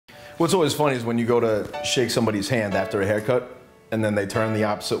What's always funny is when you go to shake somebody's hand after a haircut, and then they turn the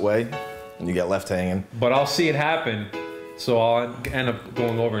opposite way, and you get left hanging. But I'll see it happen, so I'll end up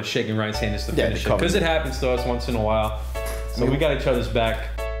going over and shaking Ryan's hand just to finish it. Because it happens to us once in a while. So we got each other's back.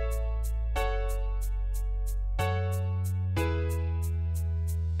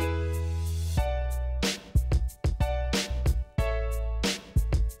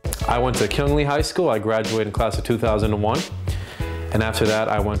 I went to Kyunglee High School. I graduated in class of 2001. And after that,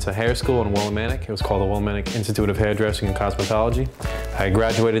 I went to hair school in Willimantic. It was called the Willimantic Institute of Hairdressing and Cosmetology. I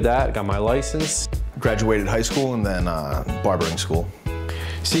graduated that, got my license. Graduated high school and then barbering school.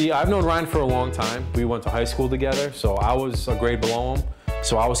 See, I've known Ryan for a long time. We went to high school together, so I was a grade below him.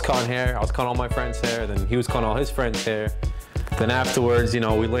 So I was cutting hair, I was cutting all my friends' hair, then he was cutting all his friends' hair. Then afterwards, you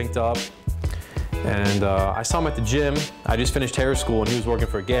know, we linked up. And I saw him at the gym. I just finished hair school and he was working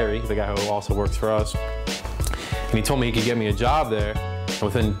for Gary, the guy who also works for us. And he told me he could get me a job there. And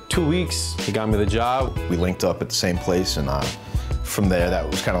within 2 weeks, he got me the job. We linked up at the same place, and from there, that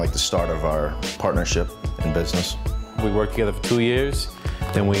was kind of like the start of our partnership in business. We worked together for 2 years.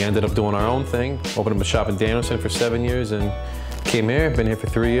 Then we ended up doing our own thing, opened up a shop in Danielson for 7 years, and came here, been here for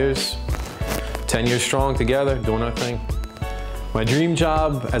 3 years. 10 years strong together, doing our thing. My dream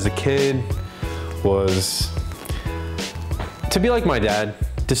job as a kid was to be like my dad.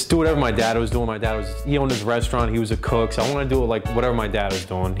 Just do whatever my dad was doing. He owned his restaurant, he was a cook, so I want to do it like whatever my dad was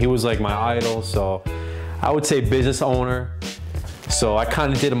doing. He was like my idol, so I would say business owner. So I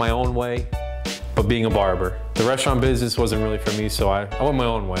kind of did it my own way, but being a barber. The restaurant business wasn't really for me, so I went my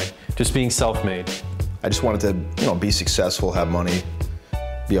own way, just being self-made. I just wanted to, you know, be successful, have money,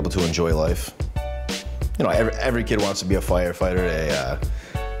 be able to enjoy life. You know, every kid wants to be a firefighter,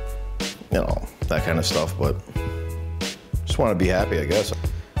 you know, that kind of stuff, but just want to be happy, I guess.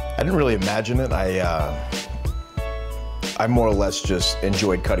 I didn't really imagine it. I more or less just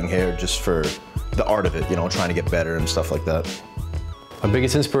enjoyed cutting hair just for the art of it, you know, trying to get better and stuff like that. My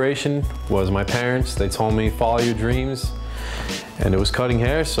biggest inspiration was my parents. They told me, follow your dreams, and it was cutting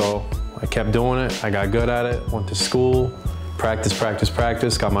hair, so I kept doing it. I got good at it, went to school, practice,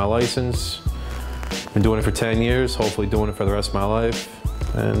 got my license. Been doing it for 10 years, hopefully doing it for the rest of my life,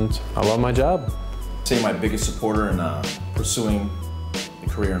 and I love my job. I'd say my biggest supporter in pursuing a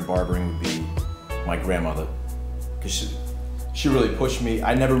career in barbering would be my grandmother, because she really pushed me.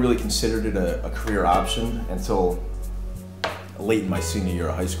 I never really considered it a career option until late in my senior year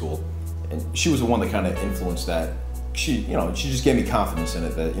of high school, and she was the one that kind of influenced that. She just gave me confidence in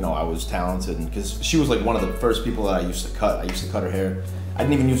it that, you know, I was talented, and because she was like one of the first people that I used to cut. I used to cut her hair. I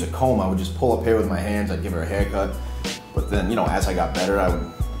didn't even use a comb. I would just pull up hair with my hands. I'd give her a haircut. But then, you know, as I got better,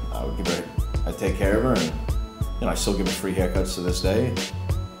 I'd take care of her, and, you know, I still give her free haircuts to this day.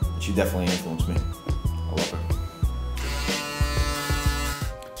 She definitely influenced me. I love her.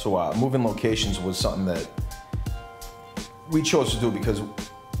 So moving locations was something that we chose to do because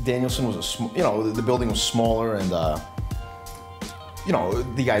Danielson was you know, the building was smaller, and you know,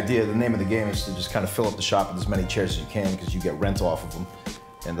 the name of the game is to just kind of fill up the shop with as many chairs as you can because you get rent off of them.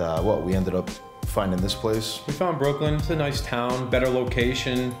 And we ended up finding this place. We found Brooklyn. It's a nice town, better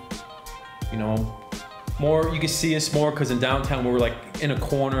location. You know, you can see us more because in downtown we were like in a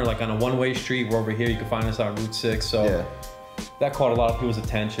corner, like on a one-way street. We're over here, you can find us on Route 6. So yeah, that caught a lot of people's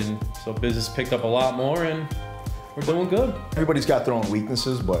attention. So business picked up a lot more, and we're doing good. Everybody's got their own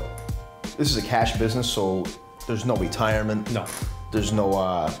weaknesses, but this is a cash business, so there's no retirement. No. There's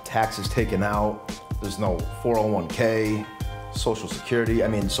no taxes taken out. There's no 401k, Social Security. I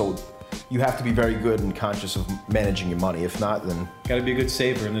mean, so you have to be very good and conscious of managing your money. If not, then... Gotta be a good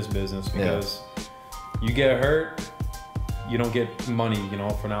saver in this business, because you get hurt, you don't get money, you know,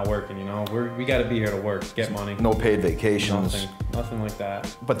 for not working, you know. We gotta be here to work, get money. No paid vacations. Nothing like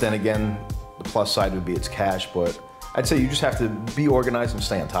that. But then again, the plus side would be it's cash, but I'd say you just have to be organized and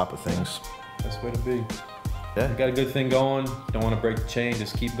stay on top of things. That's the way to be. Yeah. You got a good thing going, you don't want to break the chain,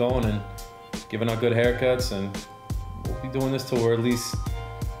 just keep going and giving out good haircuts, and we'll be doing this till we're at least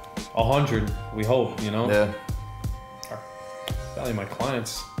 100, we hope, you know? Yeah. I value my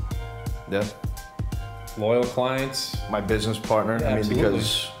clients. Yeah. Loyal clients. My business partner, yeah, I mean, absolutely.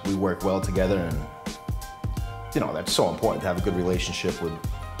 because we work well together, and, you know, that's so important to have a good relationship with,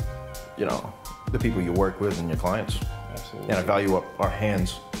 you know, the people you work with and your clients. Absolutely. And I value our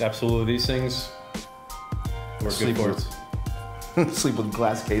hands. Absolutely. These things, we're good for it. Sleep with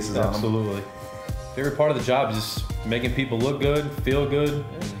glass cases on them. Absolutely. Favorite part of the job is just making people look good, feel good.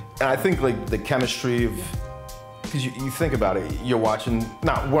 And I think like the chemistry of, because you think about it, you're watching,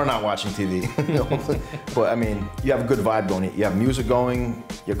 we're not watching TV, you know? But I mean, you have a good vibe going, you have music going,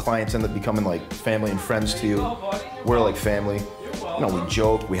 your clients end up becoming like family and friends to you. We're like family. You you know, we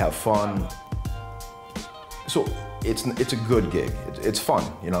joke, we have fun. So it's a good gig. It's fun,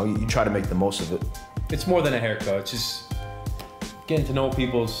 you know. You try to make the most of it. It's more than a haircut. It's just getting to know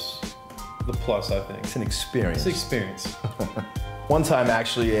people's the plus, I think. It's an experience. It's an experience. One time,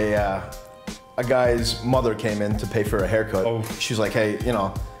 actually, a guy's mother came in to pay for a haircut. Oh. She's like, hey, you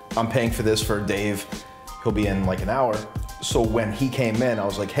know, I'm paying for this for Dave. He'll be in like an hour. So when he came in, I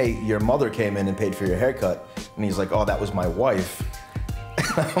was like, hey, your mother came in and paid for your haircut. And he's like, oh, that was my wife.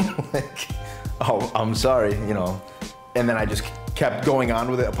 I'm like, oh, I'm sorry, you know. And then I just kept going on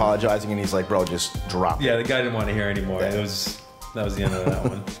with it, apologizing, and he's like, bro, just drop it. Yeah, the guy didn't want to hear anymore. Yeah. That was the end of that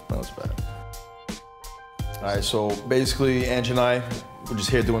one. That was bad. All right, so basically, Ange and I, we're just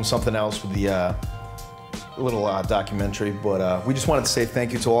here doing something else with the little documentary, but we just wanted to say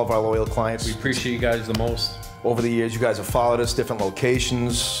thank you to all of our loyal clients. We appreciate you guys the most. Over the years, you guys have followed us, different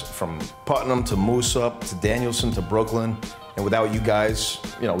locations, from Putnam to Moose Up to Danielson to Brooklyn. And without you guys,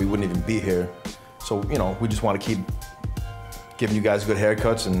 you know, we wouldn't even be here. So, you know, we just want to keep giving you guys good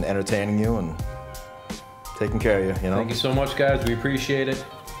haircuts and entertaining you and taking care of you, you know? Thank you so much, guys. We appreciate it.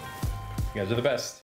 You guys are the best.